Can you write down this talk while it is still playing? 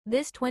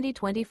This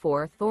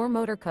 2024 Thor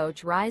Motor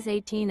Coach Rize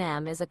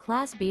 18M is a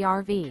Class B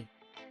RV.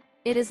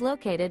 It is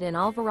located in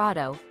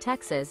Alvarado,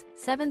 Texas,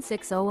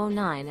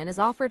 76009 and is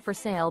offered for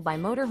sale by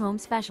Motorhome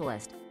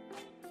Specialist.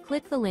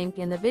 Click the link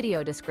in the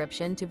video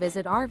description to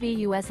visit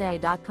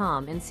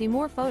RVUSA.com and see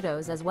more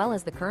photos as well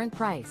as the current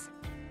price.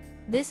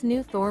 This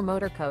new Thor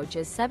Motor Coach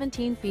is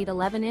 17 feet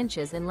 11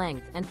 inches in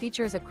length and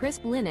features a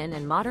crisp linen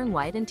and modern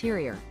white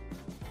interior.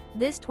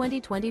 This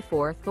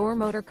 2024 Thor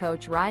Motor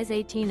Coach Rize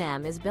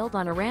 18M is built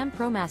on a RAM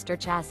Promaster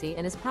chassis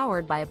and is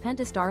powered by a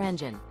Pentastar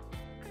engine.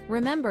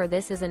 Remember,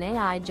 this is an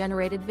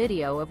AI-generated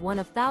video of one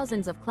of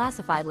thousands of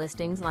classified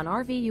listings on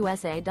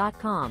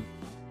RVUSA.com.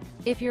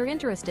 If you're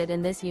interested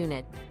in this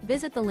unit,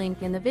 visit the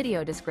link in the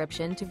video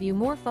description to view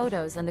more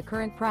photos and the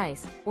current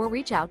price, or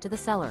reach out to the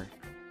seller.